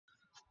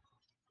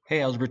Hey,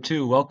 Algebra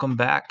 2, welcome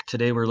back.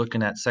 Today we're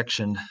looking at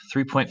section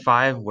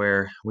 3.5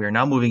 where we are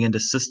now moving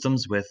into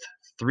systems with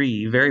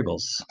three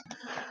variables.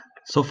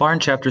 So far in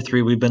chapter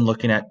 3, we've been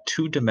looking at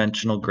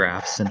two-dimensional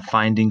graphs and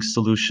finding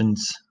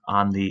solutions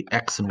on the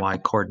x and y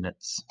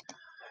coordinates.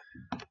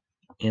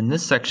 In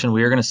this section,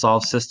 we are going to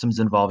solve systems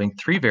involving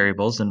three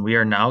variables, and we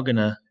are now going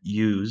to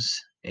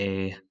use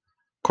a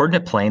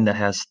coordinate plane that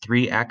has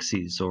three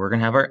axes. So we're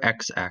going to have our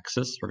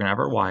x-axis, we're going to have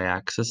our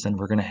y-axis, and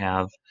we're going to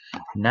have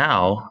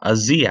now a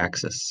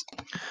z-axis.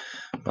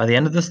 By the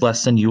end of this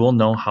lesson, you will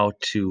know how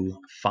to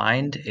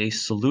find a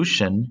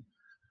solution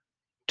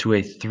to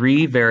a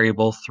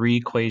three-variable,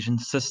 three-equation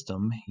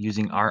system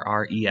using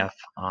RREF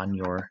on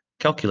your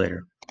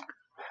calculator.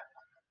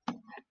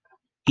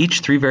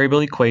 Each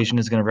three-variable equation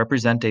is going to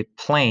represent a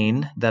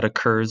plane that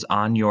occurs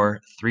on your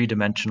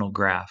three-dimensional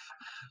graph.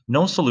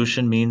 No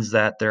solution means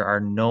that there are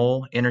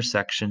no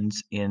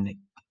intersections in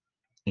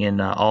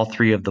all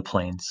three of the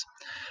planes.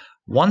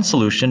 One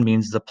solution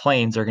means the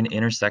planes are going to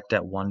intersect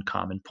at one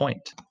common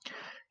point.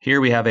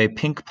 Here we have a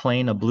pink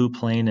plane, a blue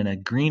plane, and a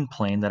green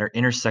plane that are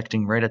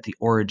intersecting right at the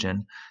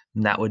origin,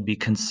 and that would be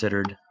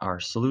considered our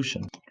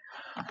solution.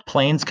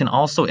 Planes can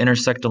also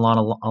intersect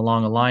along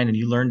a line, and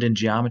you learned in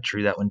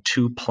geometry that when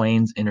two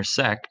planes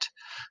intersect,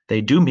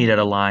 they do meet at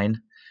a line,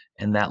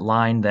 and that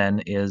line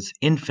then is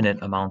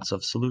infinite amounts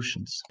of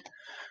solutions.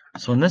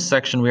 So in this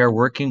section, we are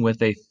working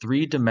with a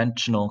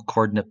three-dimensional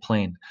coordinate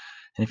plane.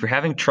 And if you're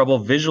having trouble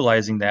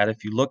visualizing that,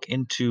 if you look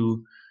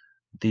into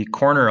the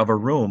corner of a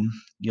room,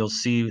 you'll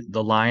see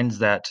the lines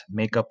that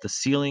make up the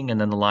ceiling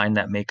and then the line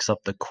that makes up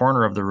the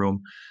corner of the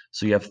room.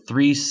 So you have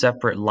three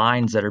separate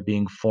lines that are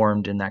being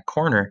formed in that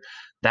corner.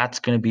 That's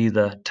going to be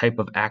the type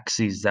of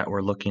axes that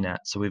we're looking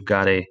at. So we've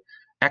got a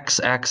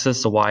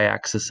x-axis, a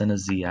y-axis, and a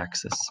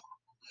z-axis.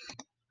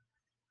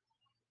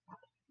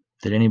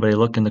 Did anybody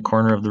look in the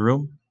corner of the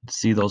room to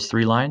see those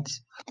three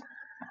lines?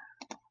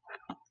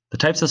 The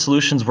types of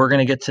solutions we're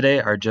going to get today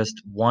are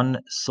just one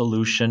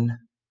solution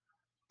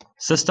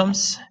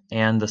systems,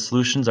 and the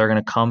solutions are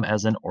going to come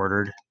as an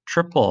ordered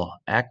triple: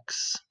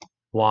 x,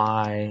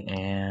 y,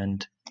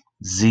 and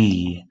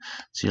z.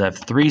 So you'll have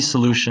three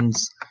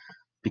solutions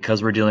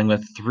because we're dealing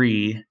with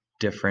three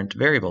different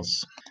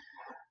variables.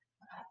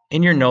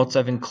 In your notes,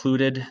 I've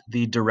included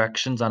the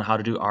directions on how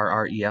to do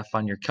RREF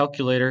on your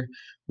calculator.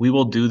 We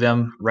will do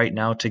them right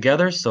now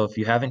together, so if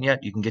you haven't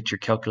yet, you can get your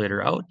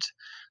calculator out,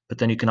 but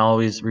then you can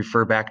always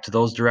refer back to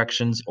those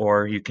directions,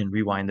 or you can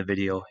rewind the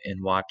video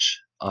and watch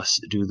us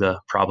do the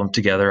problem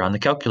together on the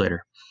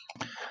calculator.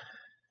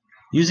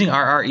 Using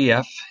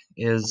RREF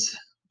is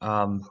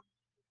on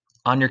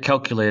your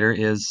calculator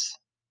is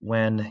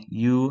when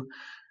you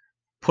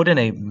put in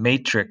a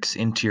matrix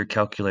into your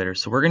calculator.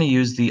 So we're going to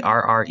use the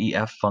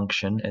RREF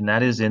function, and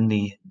that is in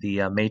the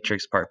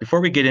matrix part.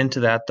 Before we get into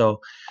that though,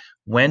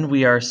 when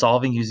we are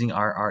solving using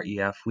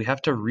RREF, we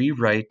have to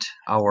rewrite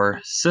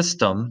our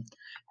system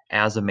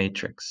as a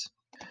matrix.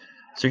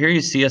 So here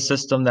you see a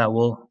system that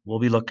we'll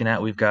be looking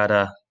at. We've got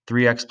a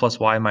 3x plus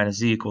y minus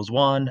z equals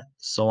 1,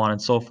 so on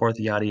and so forth,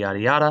 yada, yada,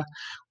 yada.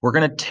 We're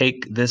going to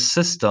take this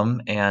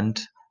system and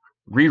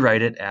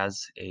rewrite it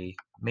as a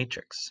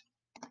matrix.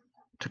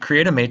 To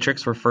create a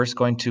matrix, we're first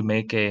going to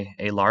make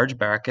a large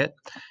bracket,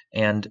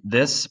 and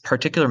this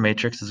particular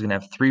matrix is going to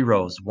have three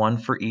rows, one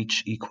for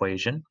each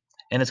equation,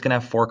 and it's going to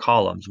have four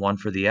columns, one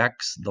for the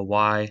x, the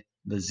y,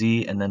 the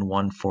z, and then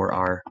one for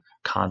our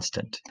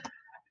constant.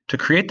 To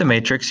create the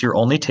matrix, you're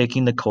only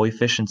taking the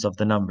coefficients of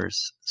the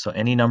numbers. So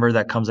any number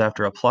that comes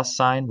after a plus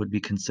sign would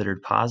be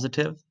considered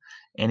positive.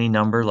 Any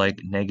number like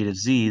negative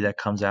z that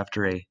comes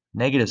after a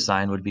negative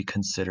sign would be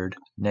considered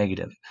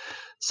negative.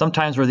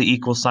 Sometimes where the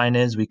equal sign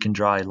is, we can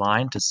draw a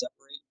line to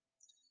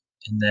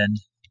separate, and then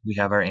we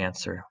have our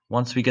answer.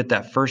 Once we get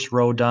that first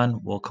row done,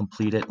 we'll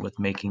complete it with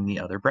making the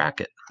other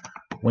bracket.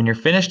 When you're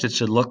finished, it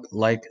should look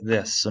like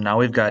this. So now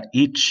we've got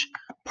each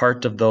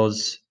part of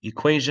those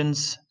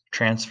equations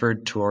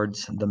transferred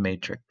towards the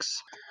matrix.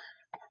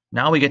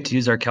 Now we get to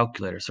use our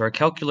calculator. So our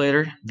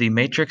calculator, the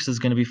matrix is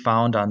going to be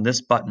found on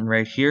this button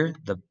right here,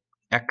 the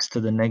x to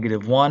the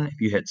 -1. If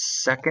you hit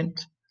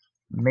second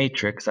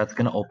matrix, that's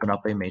going to open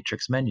up a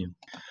matrix menu.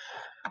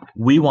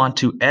 We want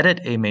to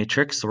edit a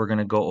matrix, so we're going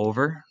to go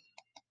over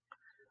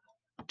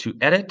to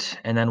edit,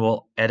 and then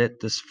we'll edit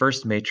this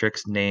first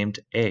matrix named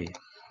A.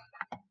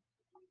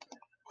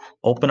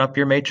 Open up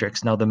your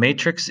matrix. Now the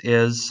matrix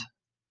is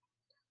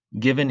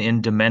given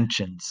in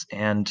dimensions,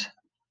 and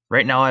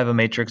right now I have a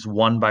matrix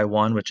 1 by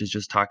 1, which is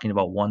just talking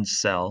about one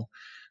cell,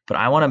 but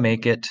I want to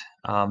make it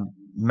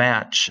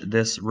match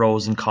this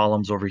rows and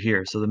columns over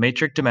here. So the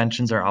matrix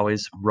dimensions are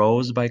always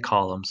rows by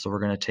columns, so we're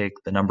going to take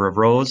the number of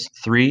rows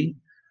 3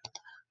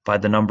 by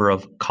the number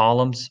of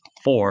columns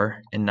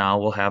 4, and now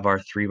we'll have our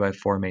 3 by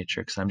 4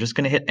 matrix. I'm just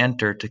going to hit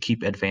enter to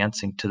keep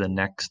advancing to the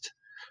next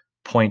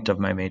point of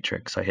my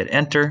matrix. So I hit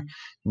enter,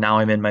 now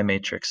I'm in my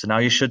matrix. So now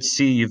you should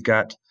see you've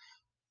got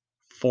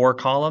 4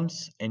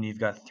 columns and you've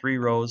got 3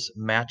 rows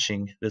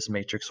matching this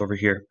matrix over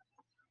here.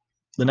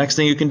 The next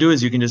thing you can do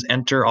is you can just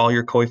enter all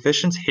your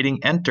coefficients,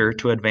 hitting enter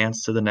to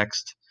advance to the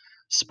next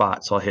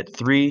spot. So I'll hit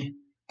 3,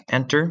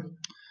 enter,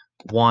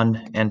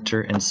 1,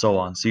 enter, and so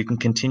on. So you can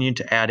continue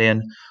to add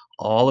in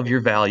all of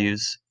your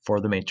values for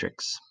the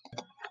matrix.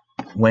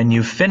 When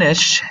you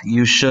finish,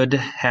 you should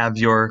have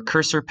your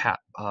cursor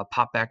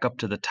pop back up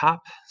to the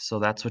top. So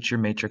that's what your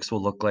matrix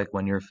will look like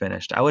when you're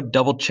finished. I would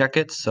double check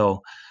it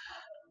so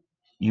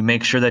you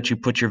make sure that you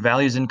put your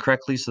values in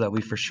correctly so that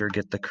we for sure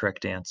get the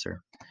correct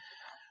answer.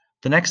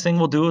 The next thing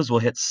we'll do is we'll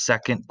hit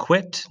second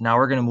quit. Now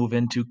we're going to move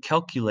into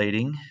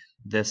calculating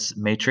this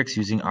matrix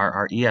using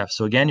RREF.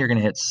 So again, you're going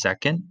to hit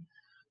second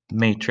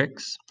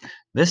matrix.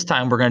 This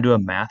time we're going to do a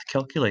math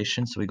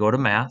calculation. So we go to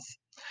math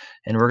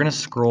and we're going to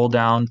scroll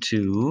down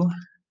to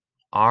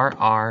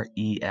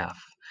RREF.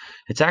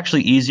 It's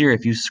actually easier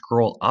if you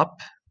scroll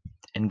up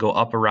and go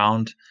up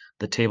around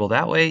the table.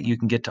 That way you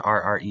can get to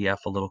RREF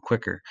a little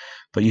quicker.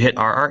 But you hit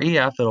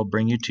RREF, it'll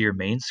bring you to your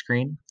main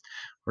screen.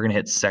 We're going to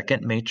hit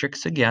second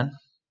matrix again,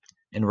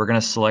 and we're going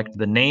to select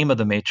the name of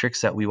the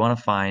matrix that we want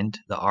to find,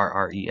 the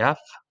RREF,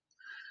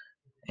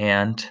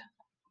 and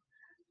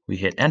we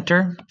hit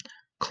enter,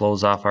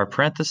 close off our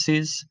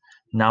parentheses.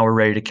 Now we're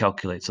ready to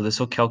calculate. So this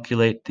will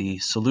calculate the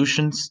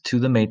solutions to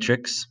the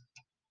matrix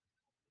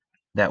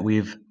that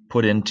we've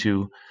put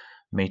into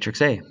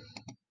matrix A.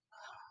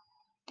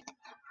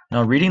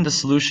 Now reading the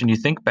solution, you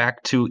think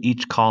back to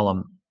each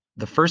column.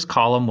 The first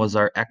column was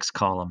our x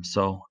column,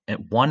 so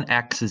at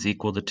 1x is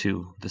equal to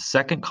 2. The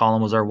second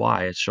column was our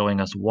y. It's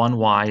showing us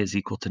 1y is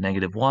equal to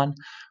 -1.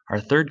 Our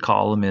third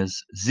column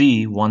is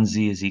z.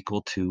 1z is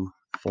equal to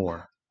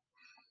 4.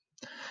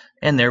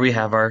 And there we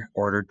have our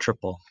ordered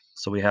triple.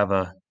 So we have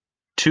a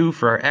 2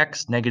 for our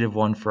x,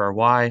 -1 for our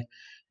y,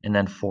 and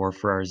then 4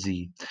 for our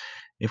z.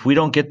 If we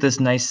don't get this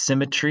nice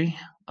symmetry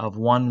of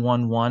 1,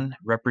 1, 1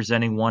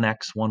 representing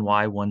 1x,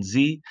 1y,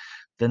 1z,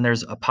 then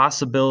there's a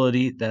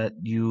possibility that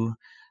you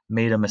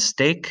made a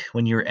mistake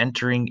when you're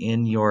entering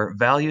in your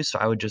values. So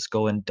I would just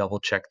go and double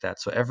check that.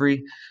 So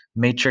every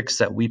matrix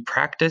that we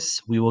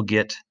practice, we will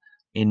get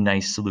a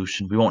nice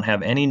solution. We won't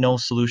have any no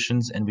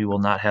solutions, and we will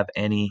not have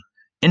any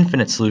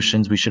infinite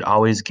solutions. We should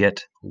always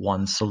get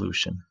one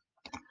solution.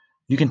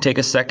 You can take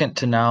a second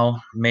to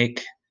now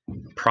make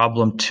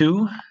problem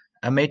 2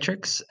 a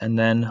matrix, and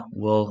then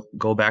we'll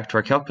go back to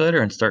our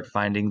calculator and start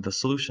finding the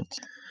solutions.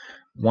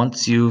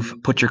 Once you've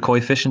put your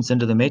coefficients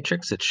into the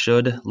matrix, it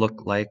should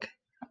look like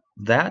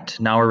that.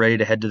 Now we're ready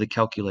to head to the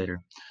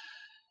calculator.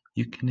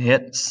 You can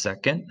hit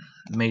second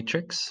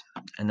matrix,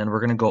 and then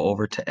we're going to go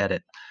over to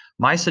edit.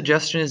 My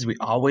suggestion is we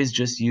always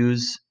just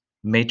use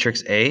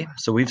matrix A.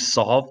 So we've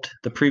solved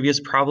the previous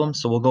problem,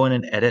 so we'll go in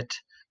and edit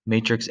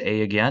matrix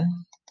A again.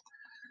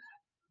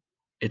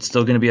 It's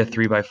still going to be a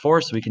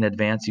 3x4, so we can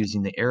advance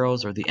using the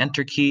arrows or the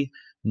enter key.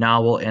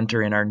 Now we'll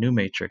enter in our new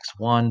matrix,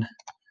 1,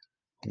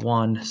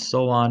 1,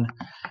 so on.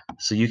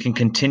 So you can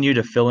continue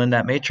to fill in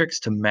that matrix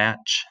to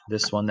match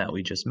this one that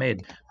we just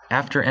made.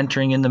 After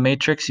entering in the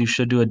matrix, you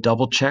should do a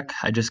double check.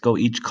 I just go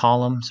each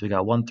column. So we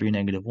got 1, 3,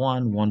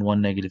 -1, 1,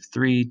 1,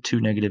 -3, 2,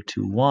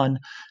 -2, 1,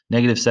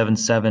 -7,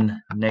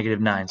 7,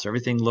 -9. So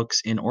everything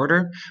looks in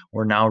order.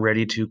 We're now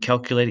ready to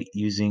calculate it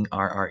using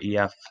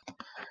RREF.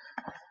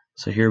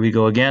 So here we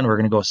go again. We're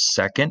going to go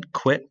second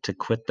quit to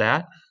quit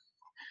that.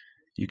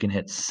 You can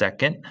hit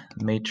second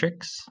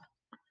matrix,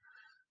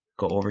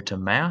 go over to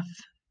math.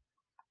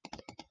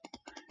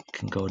 You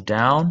can go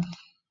down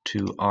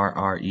to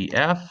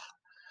RREF,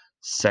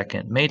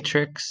 second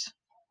matrix,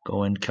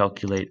 go and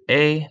calculate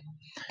A,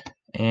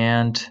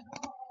 and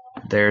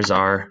there's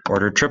our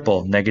ordered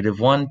triple,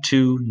 -1,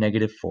 2,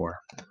 -4.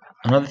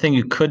 Another thing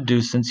you could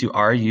do, since you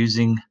are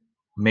using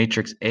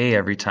matrix A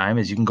every time,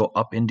 is you can go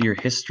up into your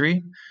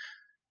history.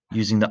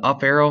 Using the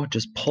up arrow,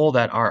 just pull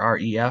that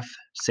RREF,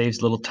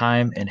 saves little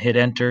time, and hit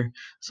enter.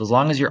 So as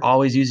long as you're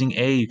always using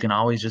A, you can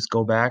always just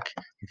go back.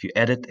 If you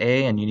edit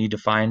A and you need to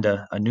find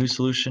a new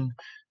solution,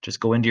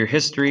 just go into your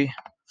history,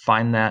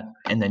 find that,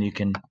 and then you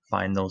can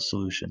find those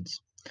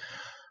solutions.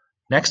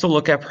 Next, we'll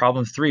look at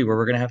problem 3, where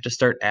we're going to have to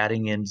start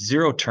adding in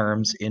zero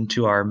terms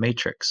into our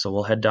matrix. So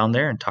we'll head down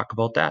there and talk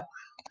about that.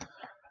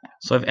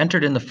 So I've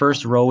entered in the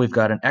first row, we've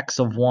got an x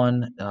of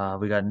 1,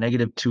 we got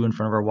 -2 in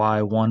front of our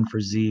y, 1 for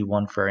z,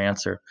 1 for our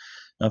answer.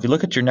 Now if you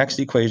look at your next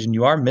equation,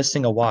 you are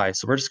missing a y,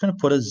 so we're just going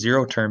to put a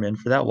zero term in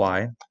for that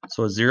y.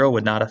 So a 0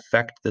 would not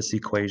affect this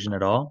equation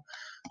at all.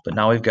 But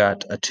now we've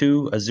got a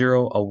 2, a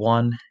 0, a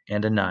 1,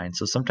 and a 9.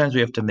 So sometimes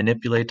we have to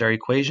manipulate our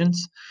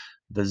equations.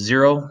 The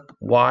 0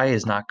 y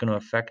is not going to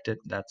affect it.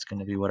 That's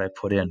going to be what I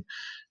put in.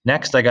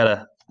 Next, I got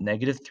a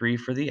 -3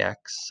 for the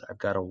x. I've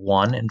got a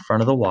 1 in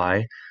front of the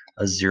y,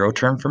 a 0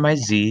 term for my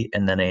z,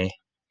 and then a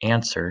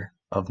answer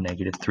of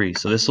 -3.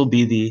 So this will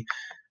be the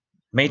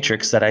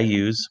matrix that I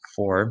use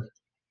for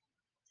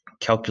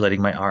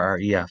calculating my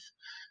RREF.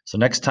 So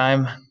next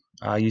time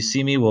you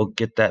see me, we'll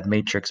get that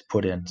matrix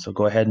put in. So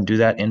go ahead and do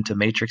that into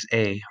matrix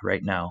A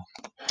right now.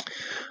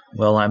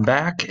 Well, I'm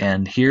back,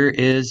 and here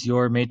is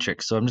your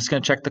matrix. So I'm just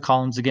going to check the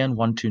columns again.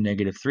 1, 2,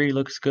 -3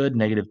 looks good.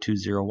 -2,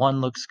 0, 1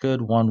 looks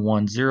good. 1,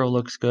 1, 0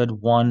 looks good.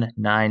 1,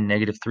 9,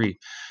 -3.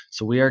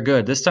 So we are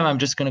good. This time I'm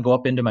just going to go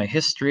up into my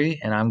history,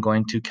 and I'm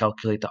going to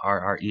calculate the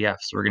RREF.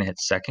 So we're going to hit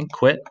second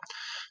quit.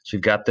 So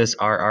we've got this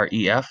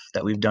RREF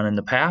that we've done in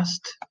the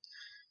past,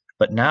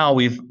 but now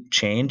we've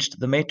changed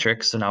the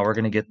matrix, so now we're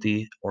going to get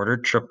the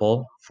ordered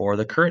triple for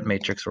the current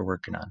matrix we're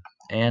working on.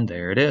 And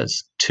there it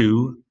is.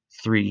 2,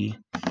 3,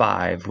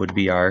 5 would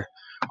be our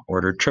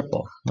ordered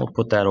triple. We'll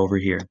put that over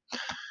here.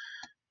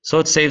 So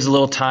it saves a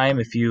little time.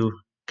 If you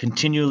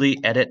continually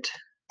edit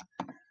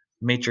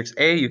matrix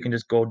A, you can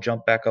just go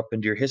jump back up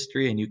into your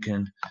history and you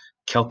can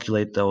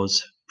calculate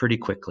those pretty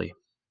quickly.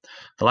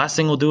 The last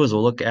thing we'll do is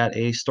we'll look at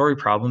a story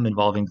problem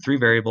involving 3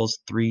 variables,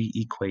 3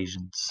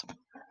 equations.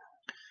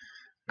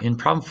 In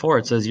problem 4,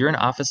 it says you're an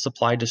office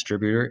supply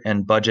distributor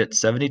and budget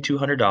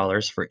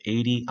 $7,200 for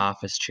 80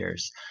 office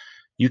chairs.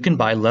 You can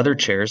buy leather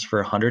chairs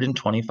for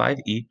 $125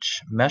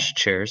 each, mesh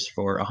chairs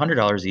for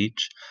 $100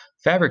 each,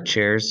 fabric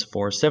chairs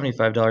for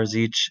 $75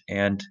 each,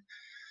 and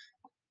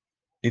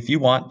if you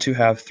want to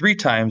have 3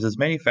 times as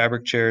many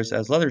fabric chairs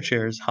as leather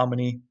chairs, how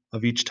many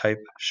of each type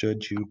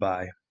should you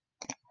buy?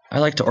 I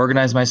like to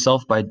organize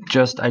myself by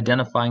just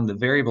identifying the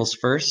variables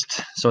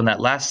first. So in that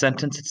last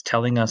sentence, it's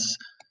telling us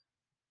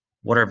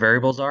what our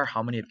variables are.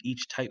 How many of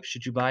each type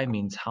should you buy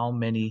means how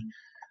many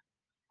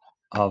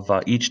of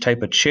each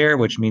type of chair,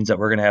 which means that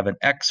we're going to have an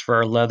X for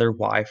our leather,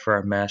 Y for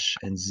our mesh,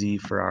 and Z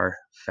for our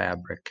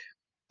fabric.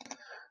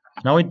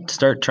 Now we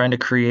start trying to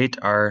create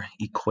our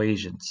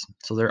equations.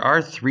 So there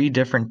are 3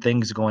 different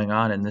things going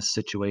on in this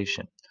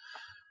situation.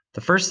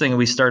 The first thing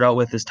we start out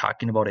with is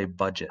talking about a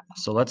budget.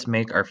 So let's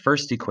make our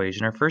first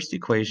equation. Our first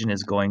equation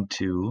is going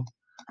to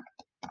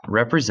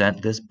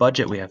represent this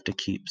budget we have to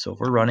keep. So if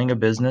we're running a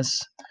business,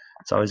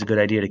 it's always a good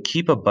idea to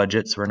keep a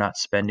budget so we're not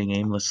spending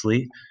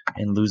aimlessly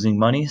and losing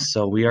money.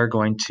 So we are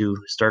going to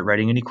start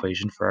writing an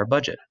equation for our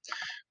budget.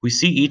 We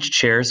see each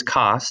chair's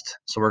cost,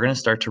 so we're going to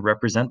start to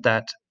represent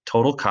that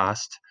total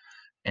cost,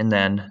 and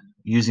then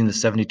using the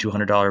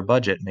 $7,200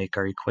 budget, make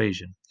our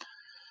equation.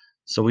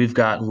 So we've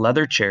got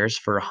leather chairs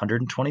for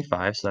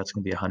 125, so that's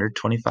going to be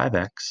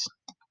 125x,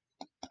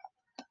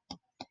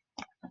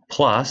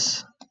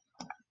 plus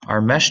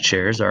our mesh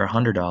chairs are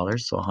 $100,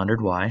 so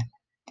 100y,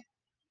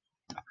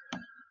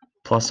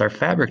 plus our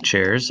fabric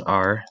chairs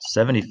are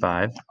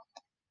 75,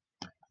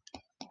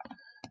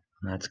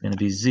 and that's going to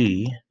be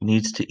z,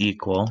 needs to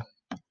equal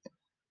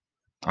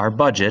our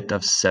budget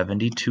of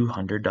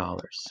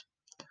 $7,200.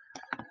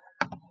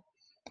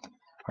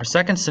 Our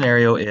second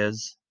scenario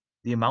is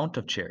the amount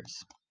of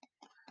chairs.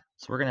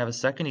 So we're going to have a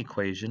second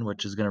equation,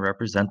 which is going to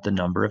represent the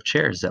number of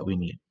chairs that we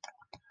need.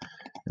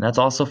 And that's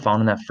also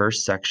found in that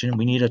first section.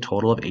 We need a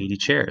total of 80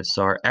 chairs.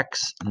 So our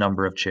X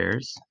number of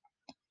chairs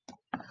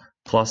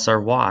plus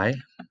our Y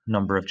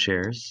number of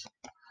chairs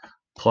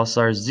plus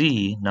our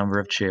Z number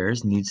of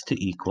chairs needs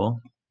to equal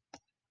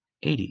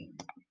 80.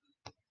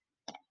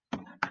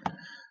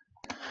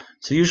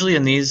 So usually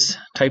in these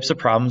types of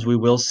problems, we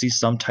will see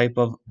some type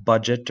of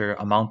budget or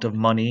amount of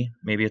money.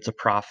 Maybe it's a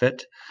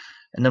profit.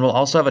 And then we'll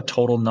also have a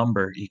total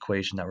number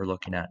equation that we're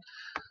looking at.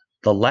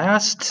 The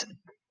last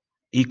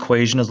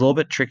equation is a little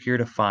bit trickier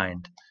to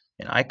find,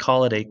 and I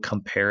call it a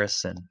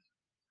comparison.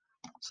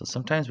 So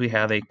sometimes we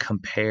have a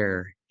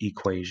compare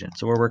equation,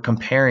 so where we're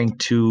comparing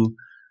 2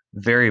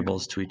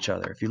 variables to each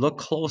other. If you look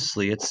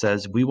closely, it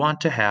says we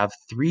want to have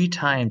 3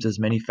 times as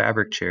many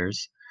fabric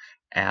chairs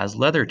as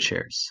leather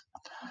chairs.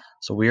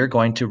 So we are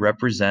going to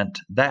represent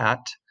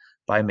that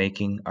by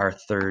making our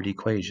third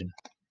equation.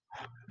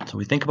 So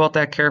we think about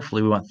that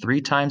carefully. We want 3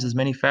 times as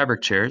many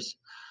fabric chairs.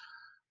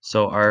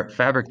 So our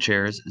fabric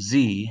chairs,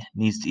 Z,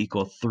 needs to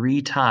equal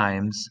 3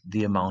 times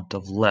the amount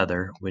of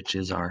leather, which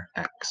is our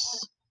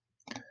X.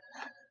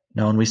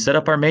 Now when we set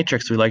up our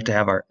matrix, we like to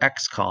have our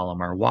X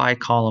column, our Y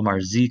column, our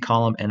Z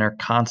column, and our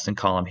constant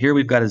column. Here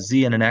we've got a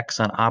Z and an X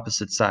on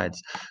opposite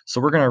sides. So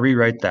we're going to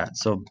rewrite that.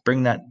 So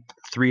bring that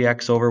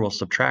 3X over, we'll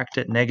subtract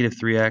it, negative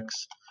 3X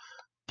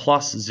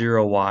plus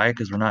 0Y,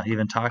 because we're not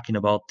even talking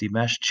about the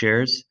mesh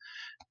chairs,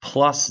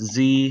 plus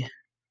Z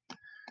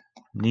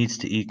needs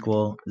to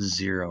equal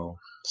 0.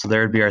 So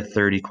there would be our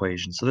third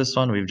equation. So this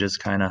one we've just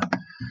kind of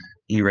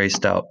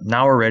erased out.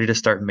 Now we're ready to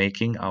start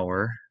making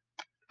our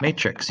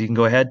matrix. You can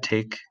go ahead,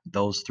 take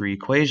those 3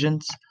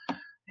 equations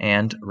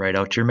and write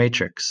out your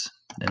matrix.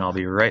 And I'll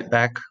be right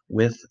back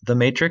with the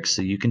matrix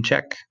so you can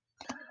check.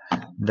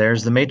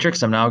 There's the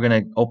matrix. I'm now going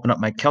to open up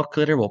my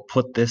calculator. We'll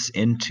put this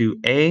into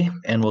A,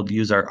 and we'll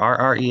use our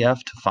RREF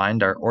to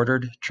find our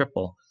ordered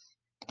triple.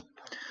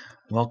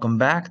 Welcome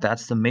back.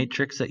 That's the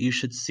matrix that you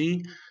should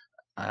see.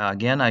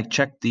 Again, I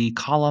checked the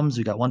columns.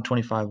 We got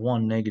 125,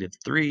 1, negative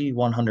 3,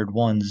 100,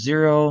 1,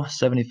 0,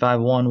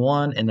 75, 1,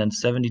 1, and then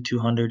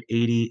 7,200,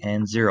 80,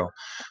 and 0.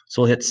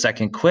 So we'll hit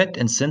second quit,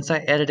 and since I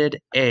edited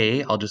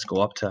A, I'll just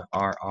go up to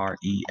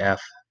RREF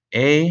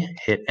A,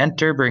 hit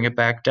enter, bring it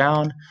back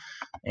down,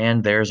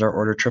 and there's our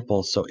order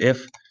triple. So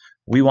if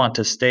we want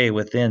to stay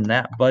within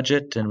that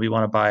budget and we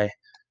want to buy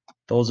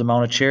those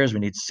amount of chairs, we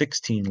need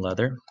 16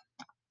 leather,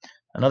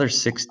 another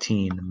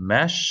 16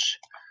 mesh,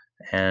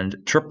 and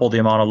triple the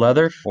amount of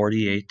leather,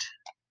 48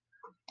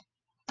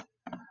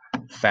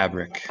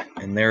 fabric.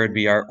 And there would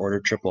be our order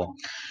triple.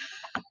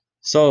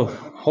 So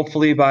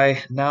hopefully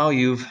by now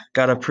you've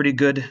got a pretty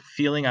good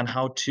feeling on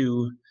how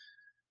to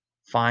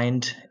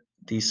find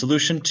the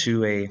solution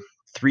to a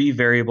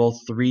 3-variable,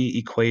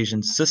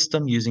 3-equation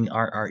system using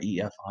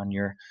RREF on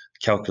your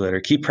calculator.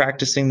 Keep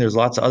practicing. There's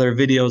lots of other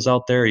videos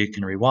out there. You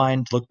can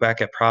rewind, look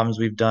back at problems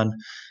we've done,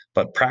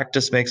 but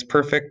practice makes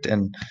perfect,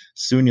 and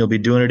soon you'll be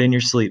doing it in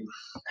your sleep.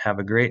 Have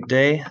a great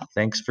day.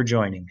 Thanks for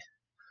joining.